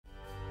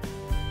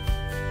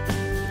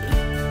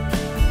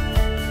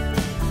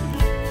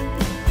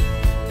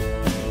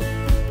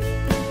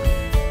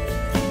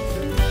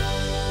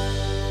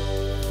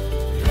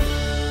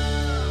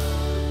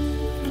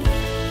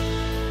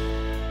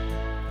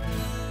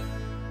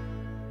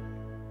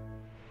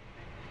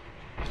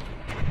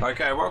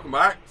Okay, welcome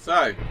back.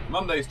 So,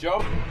 Monday's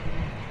job,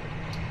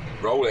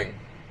 rolling.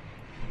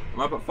 I'm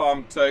up at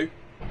farm 2,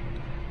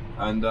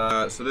 and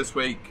so this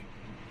week,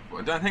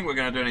 I don't think we're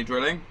going to do any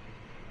drilling,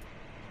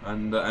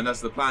 and unless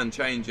the plan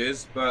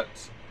changes, but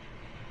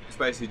it's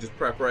basically just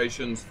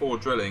preparations for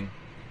drilling.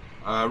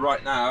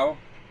 Right now,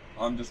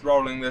 I'm just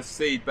rolling this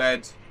seed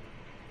bed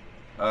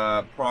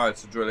prior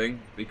to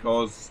drilling,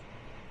 because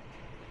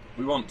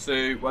we want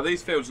to, well,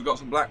 these fields have got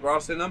some black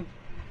grass in them,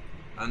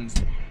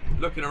 and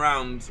looking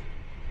around,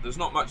 there's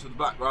not much of the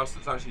black grass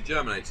that's actually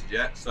germinated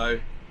yet, so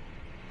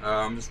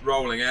I'm just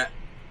rolling it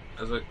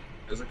as a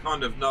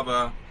kind of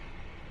another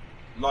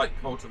light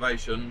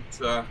cultivation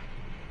to,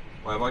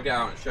 well, if I get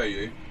out and show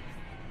you,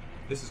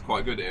 this is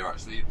quite good here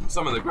actually.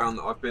 Some of the ground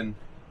that I've been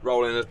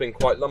rolling has been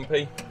quite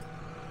lumpy,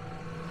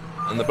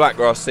 and the black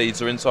grass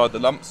seeds are inside the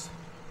lumps.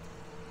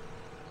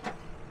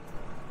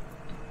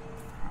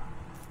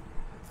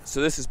 So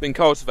this has been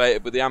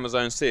cultivated with the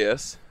Amazon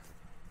CS.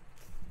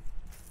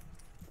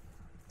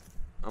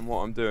 And what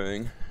I'm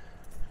doing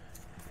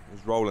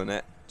is rolling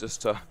it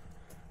just to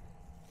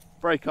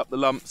break up the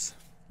lumps,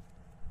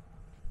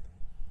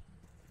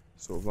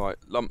 sort of like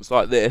lumps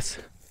like this,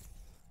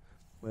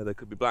 where there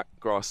could be black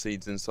grass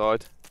seeds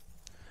inside.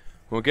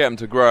 We'll get them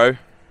to grow.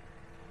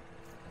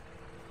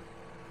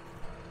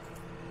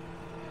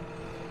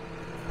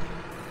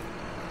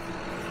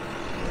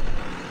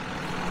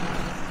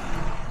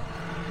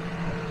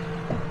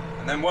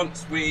 And then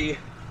once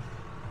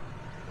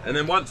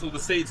all the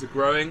seeds are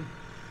growing,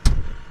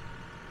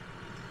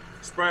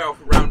 spray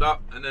off a Roundup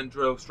and then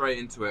drill straight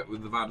into it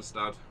with the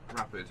Vaderstad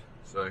Rapid.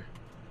 So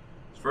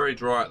it's very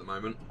dry at the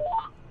moment,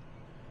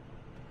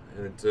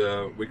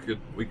 and we could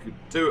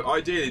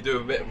ideally do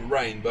a bit of a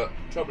rain, but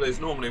the trouble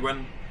is normally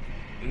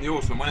in the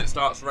autumn when it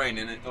starts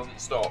raining it doesn't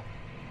stop.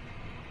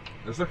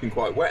 It's looking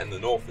quite wet in the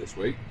north this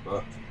week,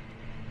 but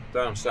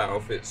down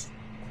south it's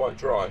quite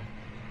dry.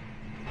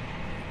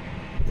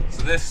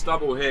 So this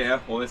stubble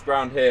here, or this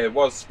ground here,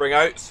 was spring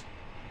oats.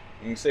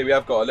 You can see we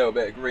have got a little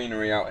bit of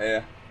greenery out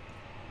here.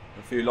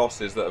 A few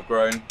losses that have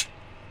grown.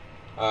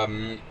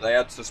 They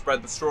had to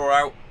spread the straw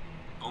out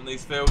on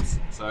these fields,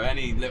 so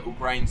any little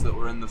grains that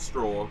were in the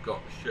straw got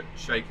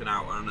shaken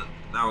out and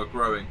now are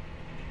growing.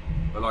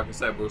 But like I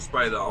said, we'll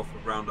spray that off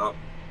with Roundup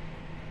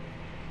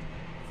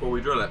before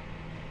we drill it.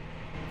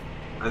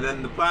 And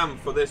then the plan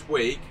for this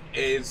week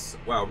is,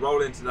 well,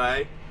 rolling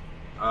today.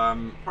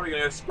 Probably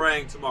going to go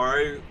spraying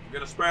tomorrow. I'm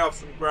going to spray off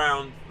some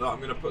ground that I'm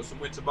going to put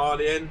some winter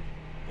barley in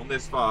on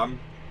this farm,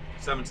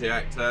 70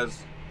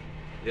 hectares.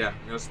 Yeah,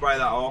 I'm going to spray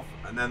that off,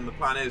 and then the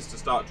plan is to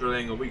start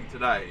drilling a week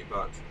today,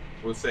 but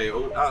we'll see.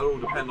 That'll all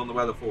depend on the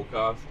weather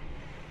forecast.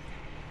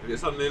 If it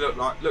suddenly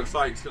looks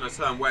like it's going to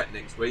turn wet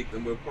next week,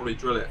 then we'll probably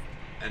drill it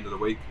end of the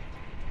week.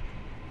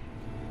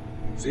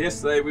 So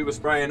yesterday we were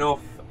spraying off,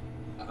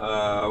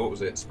 what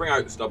was it, spring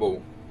oat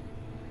stubble,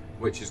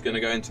 which is going to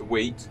go into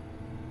wheat.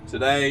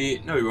 Today,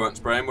 no, we weren't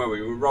spraying, well,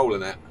 we were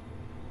rolling it.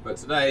 But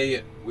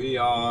today we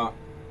are,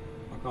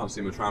 I can't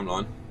see my tram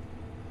line.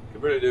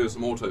 Could really do with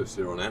some auto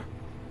steer on here.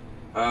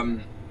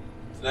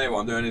 Today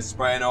what I'm doing is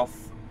spraying off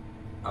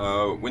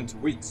winter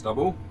wheat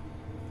stubble,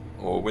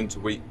 or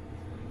winter wheat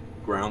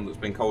ground that's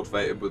been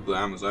cultivated with the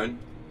Amazon,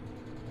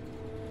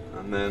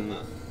 and then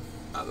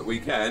at the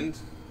weekend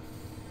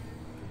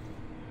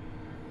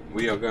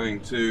we are going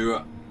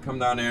to come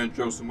down here and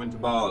drill some winter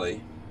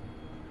barley.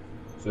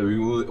 So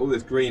all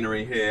this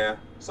greenery here,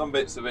 some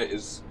bits of it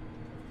is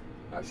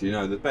actually,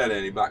 no, there's barely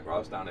any black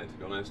grass down here to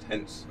be honest,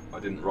 hence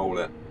I didn't roll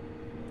it.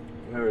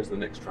 Where is the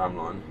next tram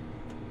line?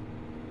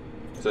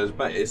 So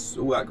it's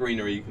all that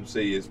greenery you can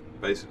see is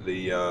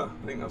basically, I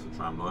think that's a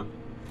tram line,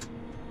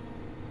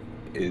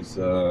 is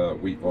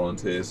wheat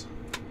volunteers,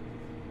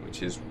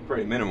 which is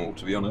pretty minimal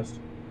to be honest.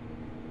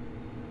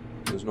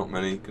 There's not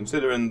many,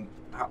 considering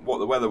what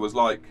the weather was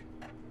like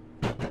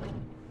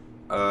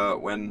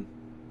when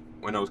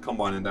I was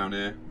combining down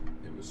here.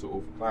 It was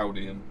sort of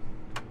cloudy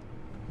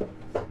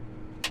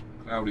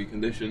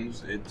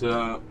conditions.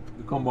 The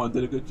combine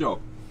did a good job.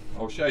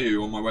 I'll show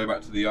you on my way back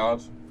to the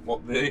yard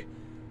what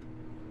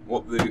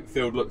the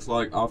field looks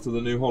like after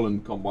the New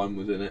Holland combine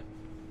was in it.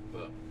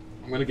 But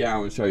I'm going to get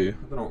out and show you. I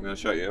don't know what I'm going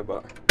to show you,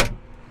 but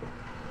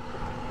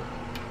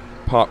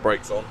park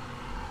brakes on.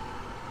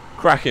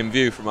 Cracking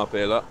view from up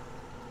here, look.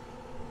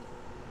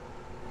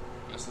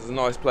 This is a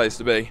nice place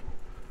to be.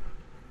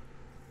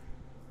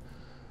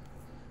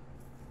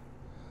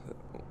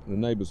 The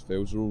neighbours'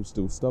 fields are all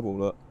still stubble,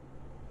 look.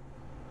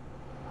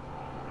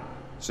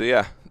 So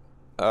yeah,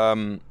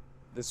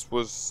 this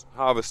was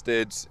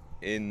harvested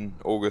in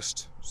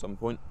August some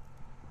point,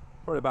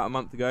 probably about a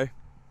month ago.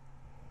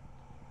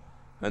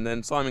 And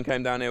then Simon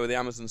came down here with the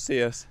Amazon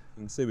CS.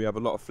 You can see we have a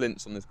lot of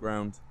flints on this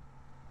ground.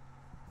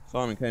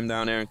 Simon came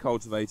down here and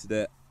cultivated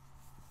it.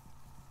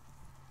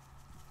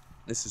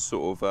 This is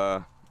sort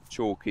of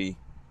chalky,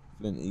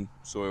 flinty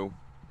soil.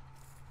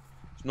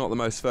 It's not the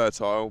most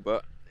fertile,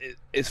 but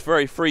it's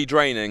very free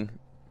draining.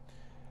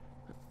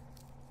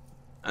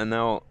 And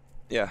now,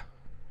 yeah,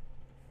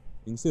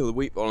 you can see all the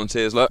wheat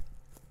volunteers, look.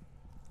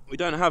 We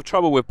don't have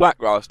trouble with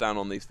blackgrass down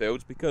on these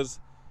fields because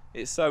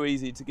it's so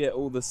easy to get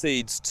all the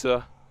seeds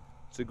to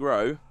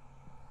grow.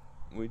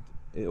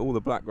 All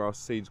the blackgrass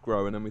seeds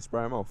grow and then we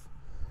spray them off.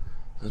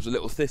 There's a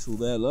little thistle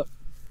there, look.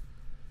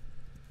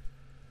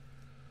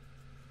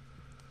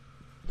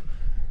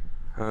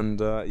 And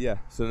yeah,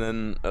 so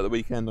then at the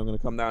weekend I'm going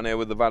to come down here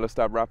with the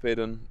Vaderstad Rapid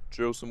and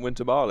drill some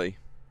winter barley.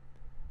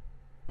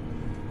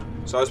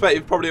 So I expect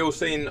you've probably all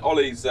seen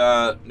Ollie's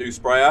new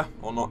sprayer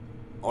on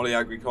Ollie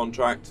Agri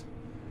Contract.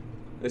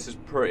 This is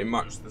pretty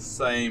much the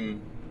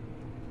same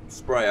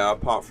sprayer,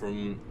 apart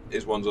from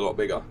his one's a lot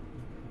bigger.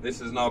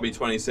 This is an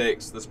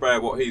RB26. The sprayer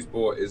what he's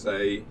bought is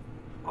a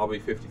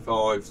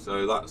RB55,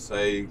 so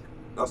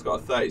that's got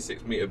a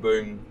 36 metre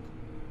boom.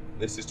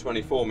 This is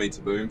 24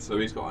 metre boom, so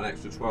he's got an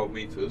extra 12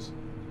 metres.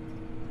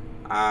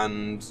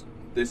 And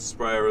this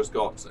sprayer has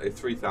got a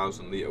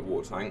 3,000 litre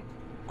water tank.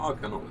 I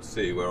cannot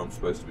see where I'm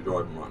supposed to be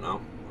driving right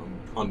now. I'm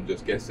kind of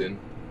just guessing.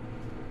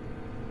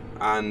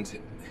 And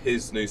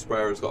his new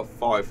sprayer has got a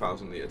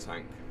 5,000 litre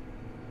tank.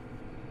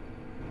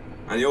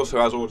 And he also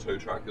has auto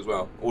track as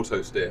well,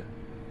 auto steer.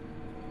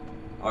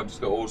 I've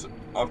got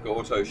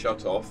auto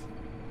shut off.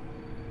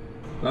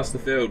 That's the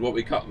field what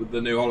we cut with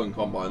the New Holland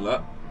combine.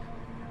 Look,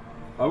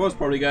 I was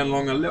probably going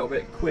along a little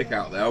bit quick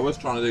out there. I was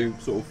trying to do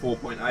sort of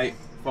 4.8,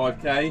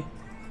 5k,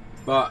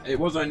 but it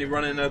was only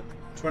running a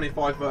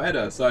 25-foot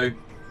header. So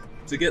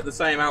to get the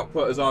same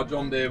output as our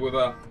John Deere with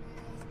a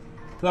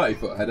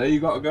 30-foot header, you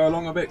got to go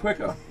along a bit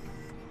quicker.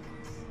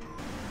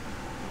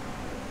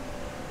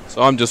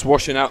 So I'm just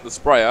washing out the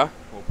sprayer,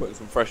 or putting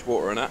some fresh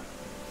water in it.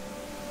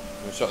 I'm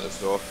going to shut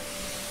this door.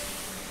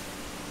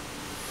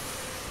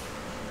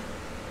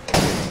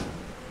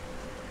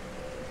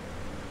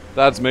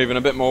 Dad's moving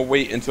a bit more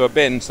wheat into a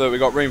bin so that we've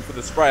got room for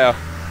the sprayer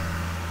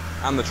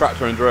and the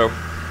tractor and drill.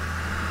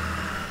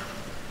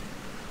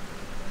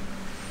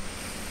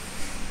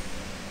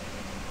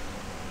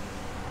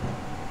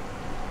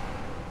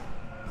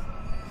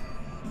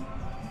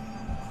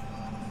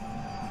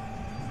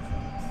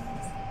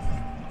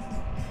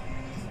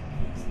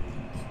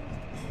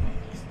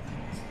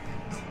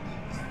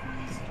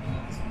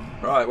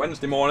 Right,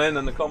 Wednesday morning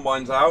and the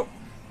combine's out.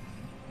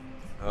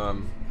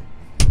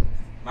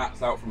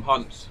 Matt's out from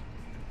Hunts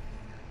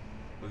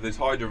with his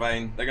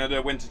hydrovane. They're going to do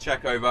a winter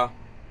check over.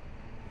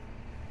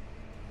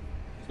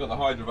 He's got the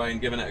hydrovane,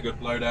 giving it a good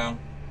blow down.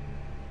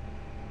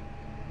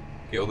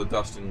 Get all the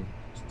dust and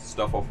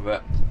stuff off of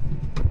it.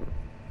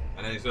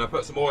 And then he's going to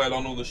put some oil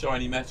on all the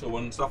shiny metal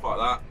and stuff like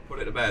that, put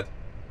it to bed.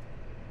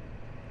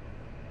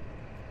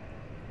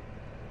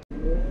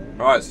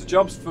 Right, so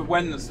jobs for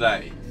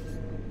Wednesday.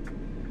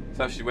 It's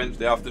actually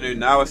Wednesday afternoon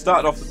now. I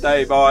started off the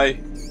day by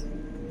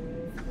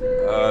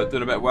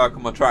doing a bit of work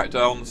on my tractor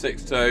on the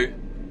 6.2.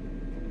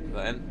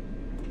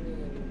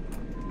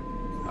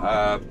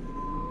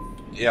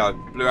 Yeah, I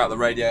blew out the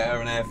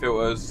radiator and air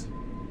filters,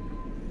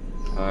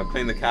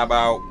 cleaned the cab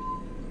out,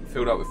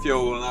 filled up with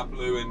fuel and that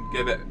blew and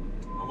gave it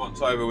a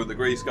once over with the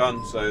grease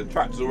gun. So the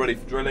tractor's all ready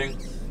for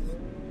drilling.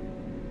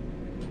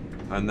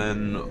 And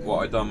then what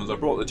I done was I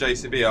brought the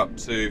JCB up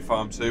to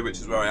Farm 2, which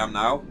is where I am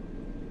now.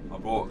 I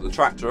brought the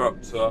tractor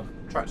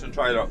and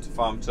trailer up to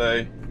Farm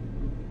 2.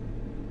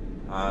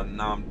 And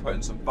now I'm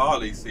putting some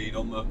barley seed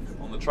on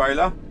the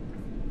trailer.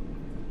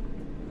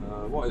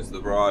 What is the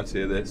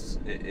variety of this?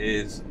 It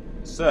is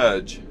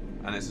Surge,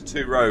 and it's a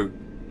 2-row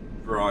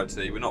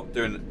variety. We're not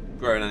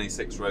growing any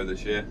 6-row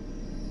this year.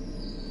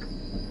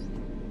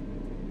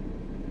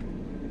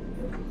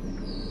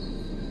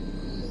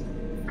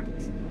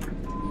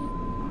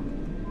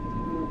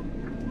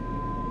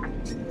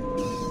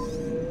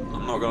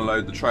 I'm not going to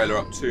load the trailer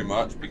up too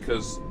much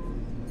because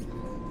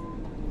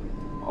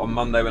on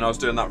Monday when I was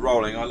doing that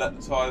rolling, I let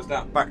the tyres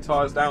down, back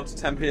tyres down to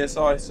 10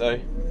 psi, so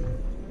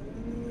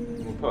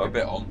we'll put a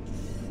bit on.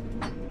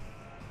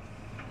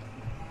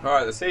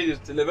 Alright, the seed is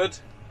delivered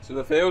to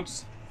the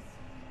fields.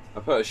 I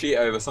put a sheet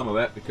over some of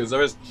it because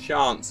there is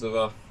chance of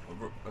a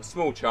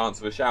small chance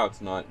of a shower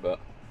tonight, but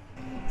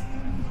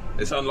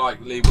it's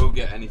unlikely we'll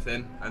get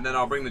anything. And then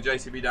I'll bring the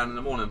JCB down in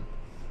the morning.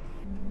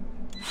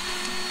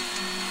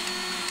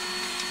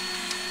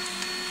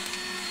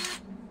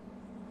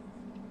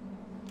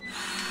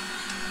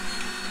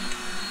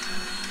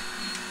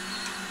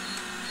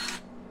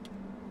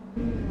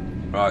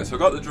 Right, so I've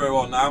got the drill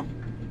on now.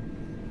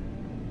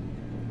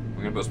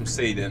 I'm going to put some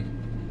seed in.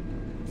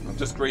 I've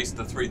just greased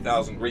the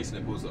 3000 grease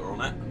nipples that are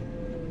on it.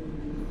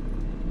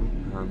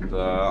 And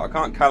I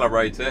can't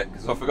calibrate it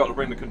because I forgot to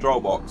bring the control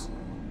box.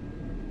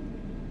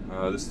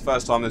 This is the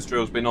first time this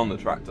drill's been on the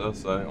tractor,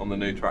 so on the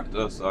new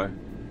tractor, so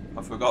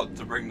I forgot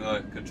to bring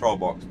the control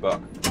box, but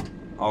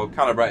I'll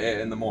calibrate it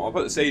in the morning. I'll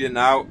put the seed in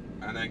now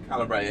and then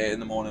calibrate it in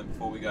the morning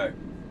before we go.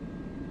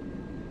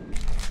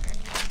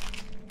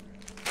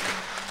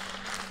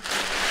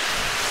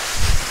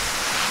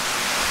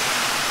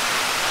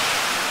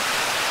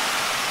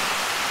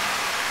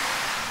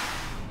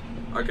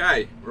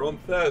 Okay, we're on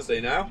Thursday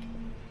now,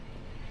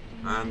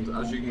 and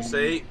as you can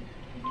see,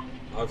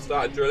 I've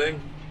started drilling.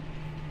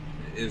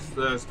 It is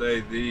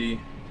Thursday the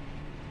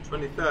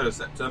 23rd of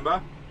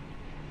September.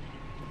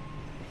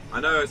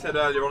 I know I said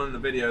earlier on in the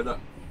video that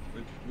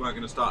we weren't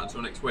going to start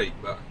until next week,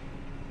 but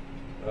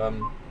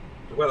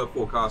the weather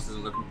forecast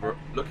isn't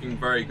looking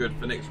very good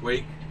for next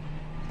week.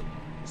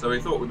 So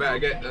we thought we better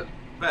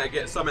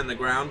get some in the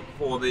ground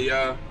before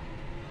the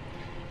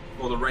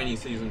rainy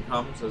season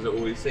comes, as it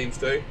always seems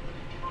to.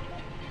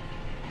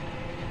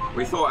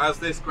 We thought, as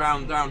this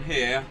ground down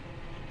here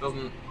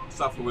doesn't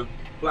suffer with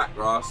black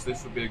grass,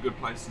 this would be a good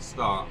place to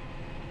start.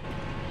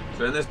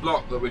 So in this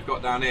block that we've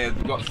got down here,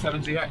 we've got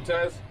 70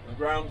 hectares of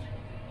ground.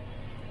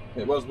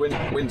 It was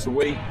winter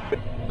wheat,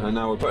 and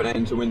now we're putting it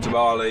into winter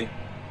barley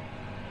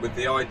with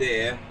the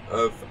idea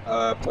of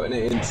putting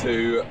it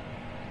into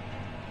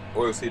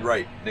oilseed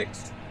rape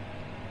next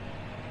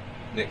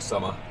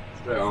summer,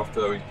 straight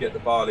after we get the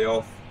barley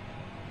off.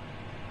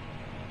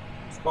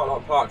 There's quite a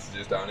lot of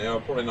partridges down here.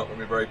 I'm probably not going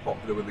to be very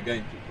popular with the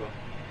gamekeeper,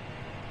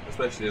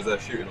 especially as they're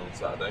shooting on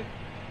Saturday.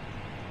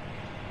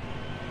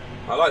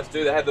 I like to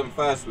do the headland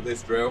first with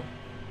this drill.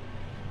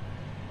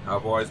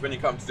 Otherwise, when you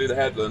come to do the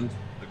headland,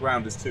 the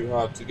ground is too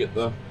hard to get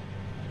the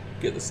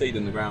seed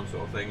in the ground,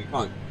 sort of thing.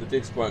 The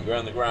disc won't go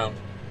in the ground.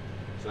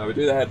 So we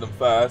do the headland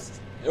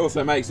first. It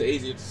also makes it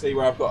easier to see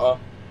where I've got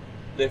to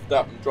lift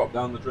up and drop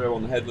down the drill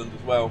on the headland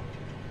as well.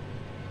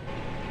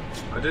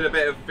 I did a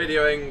bit of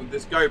videoing with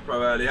this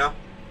GoPro earlier.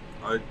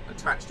 I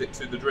attached it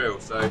to the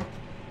drill, so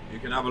you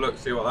can have a look,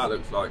 see what that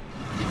looks like.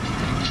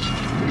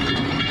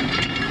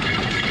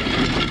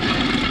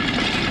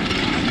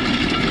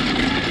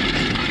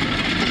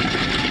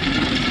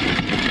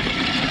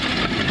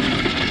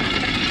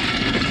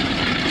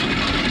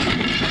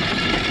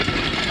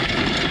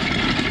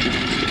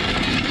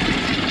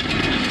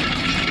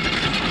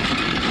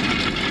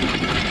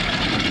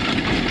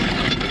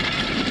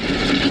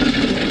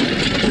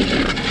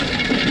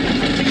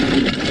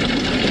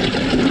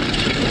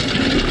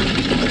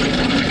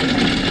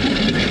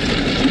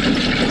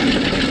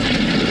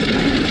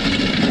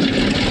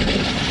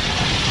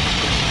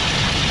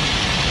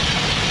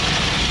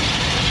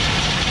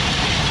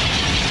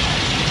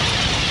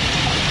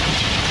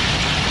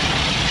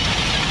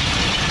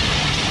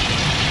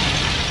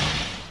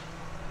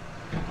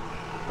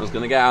 I was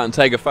going to get out and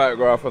take a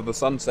photograph of the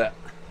sunset,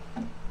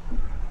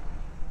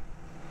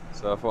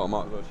 so I thought I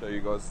might as well show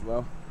you guys as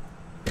well.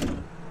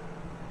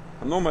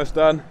 I'm almost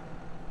done.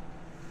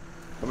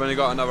 I've only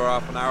got another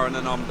half an hour and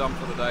then I'm done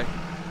for the day,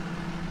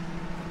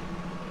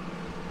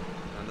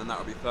 and then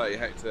that'll be 30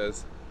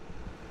 hectares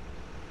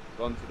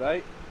done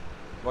today.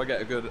 If I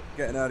get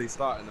an early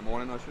start in the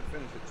morning, I should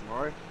finish it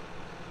tomorrow.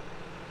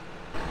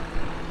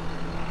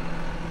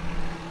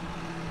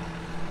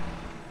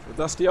 It's a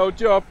dusty old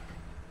job.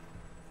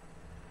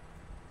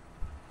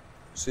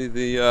 See,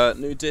 the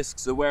new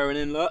discs are wearing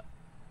in, look.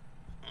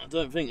 I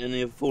don't think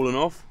any have fallen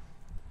off.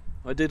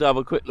 I did have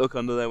a quick look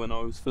under there when I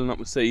was filling up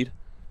with seed.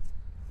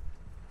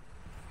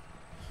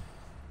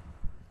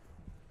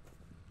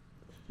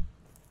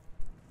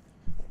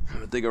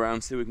 Have a dig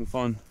around, see what we can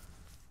find.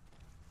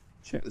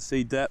 Check the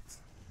seed depth.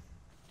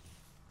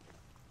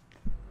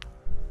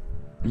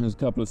 There's a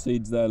couple of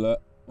seeds there,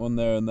 look. One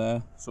there and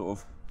there, sort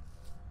of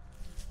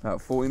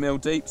about 40 mil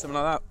deep, something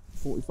like that.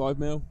 45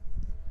 mil.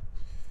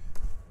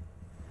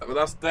 But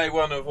that's day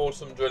one of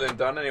autumn drilling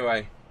done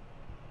anyway.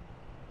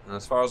 And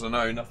as far as I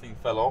know, nothing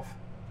fell off.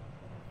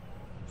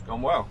 It's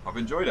gone well. I've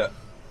enjoyed it.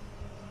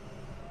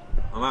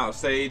 I'm out of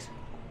seed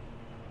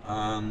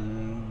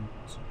and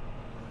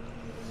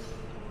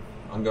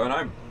I'm going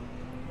home.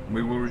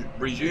 We will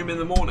resume in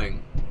the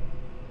morning.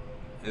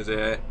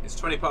 It's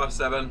 20 past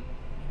 7.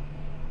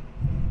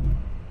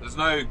 There's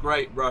no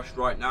great rush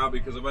right now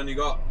because I've only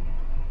got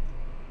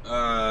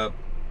another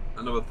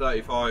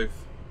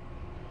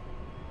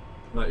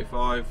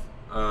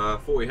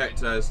 40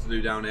 hectares to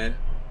do down here,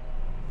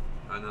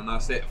 and then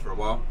that's it for a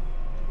while.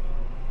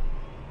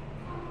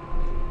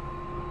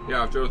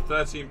 Yeah, I've drilled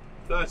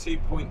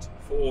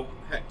 30.4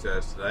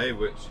 hectares today,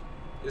 which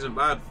isn't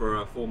bad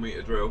for a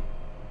 4-metre drill.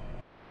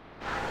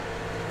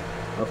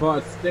 I thought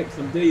I'd stick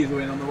some diesel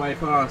in on the way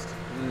past,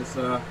 and it's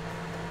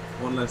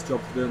one less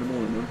job to do in the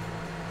morning then.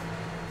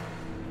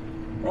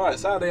 Right,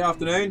 Saturday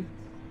afternoon.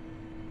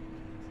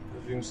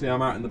 As you can see,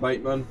 I'm out in the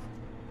Bateman.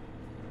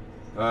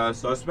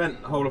 So I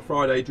spent the whole of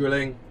Friday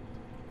drilling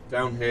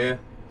down here,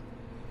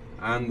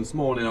 and this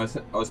morning I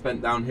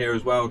spent down here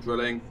as well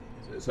drilling.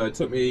 So it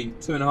took me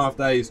 2.5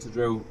 days to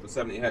drill the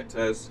 70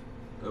 hectares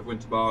of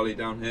winter barley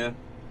down here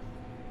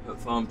at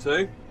farm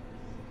 2.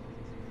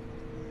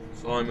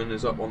 Simon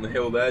is up on the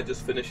hill there,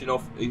 just finishing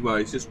off. Well,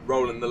 he's just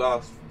rolling the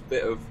last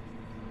bit of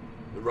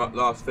the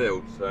last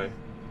field. So,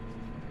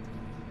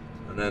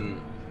 and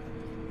then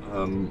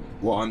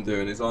what I'm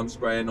doing is I'm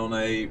spraying on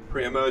a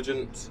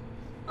pre-emergent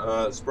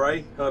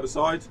spray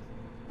herbicide.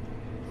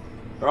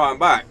 Right, I'm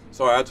back.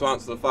 Sorry, I had to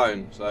answer the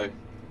phone, so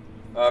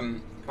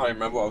can't even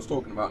remember what I was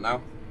talking about now.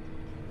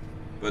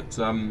 But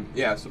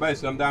yeah, so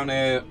basically I'm down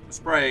here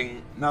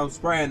spraying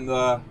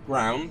the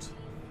ground.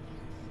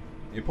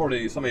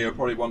 Some of you are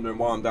probably wondering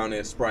why I'm down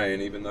here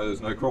spraying, even though there's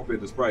no cropper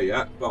to spray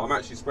yet. But I'm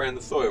actually spraying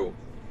the soil.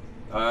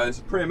 It's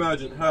a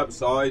pre-emergent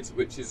herbicide,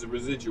 which is a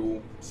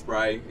residual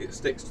spray. It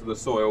sticks to the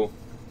soil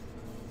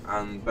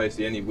and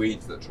basically any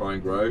weeds that try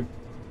and grow,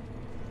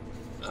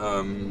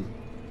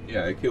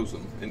 yeah, it kills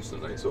them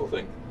instantly, sort of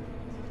thing,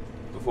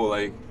 before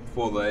they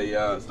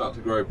start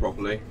to grow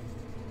properly.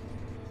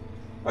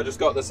 I just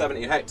got the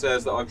 70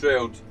 hectares that I've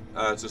drilled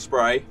to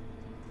spray,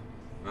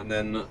 and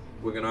then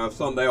we're going to have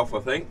Sunday off, I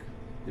think,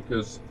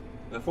 because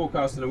they're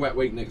forecasting a wet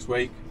week next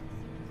week,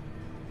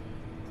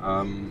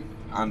 and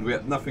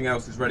nothing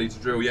else is ready to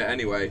drill yet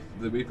anyway.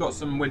 We've got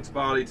some winter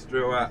barley to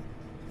drill at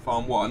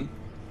farm 1,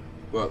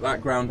 but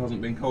that ground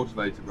hasn't been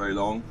cultivated very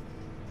long,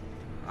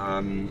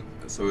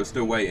 so we're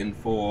still waiting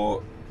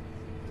for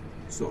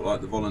sort of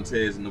like the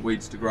volunteers and the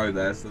weeds to grow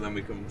there, so then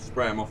we can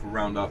spray them off with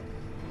Roundup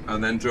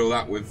and then drill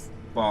that with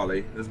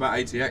barley. There's about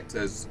 80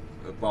 hectares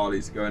of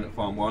barley to go in at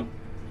farm 1.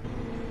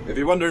 If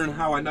you're wondering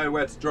how I know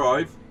where to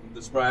drive with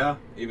the sprayer,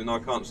 even though I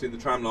can't see the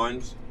tram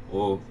lines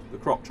or the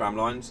crop tram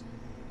lines,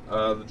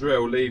 the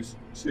drill leaves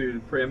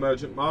 2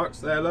 pre-emergent marks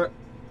there, look.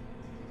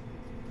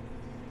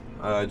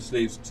 It just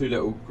leaves 2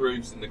 little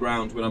grooves in the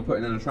ground when I'm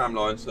putting in a tram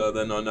line, so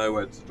then I know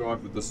where to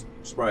drive with the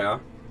sprayer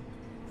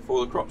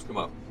before the crops come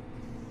up.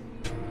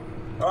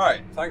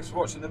 Alright, thanks for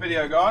watching the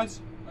video, guys.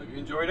 Hope you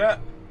enjoyed it.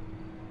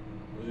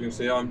 As you can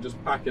see, I'm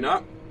just packing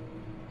up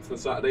for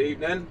Saturday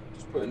evening,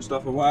 just putting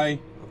stuff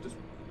away. I've just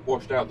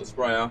washed out the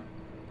sprayer.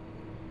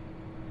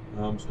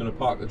 I'm just going to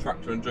park the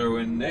tractor and drill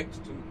in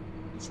next to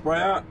the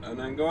sprayer and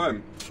then go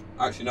home.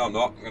 Actually, no, I'm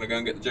not. I'm going to go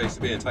and get the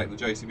JCB and take the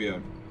JCB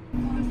home.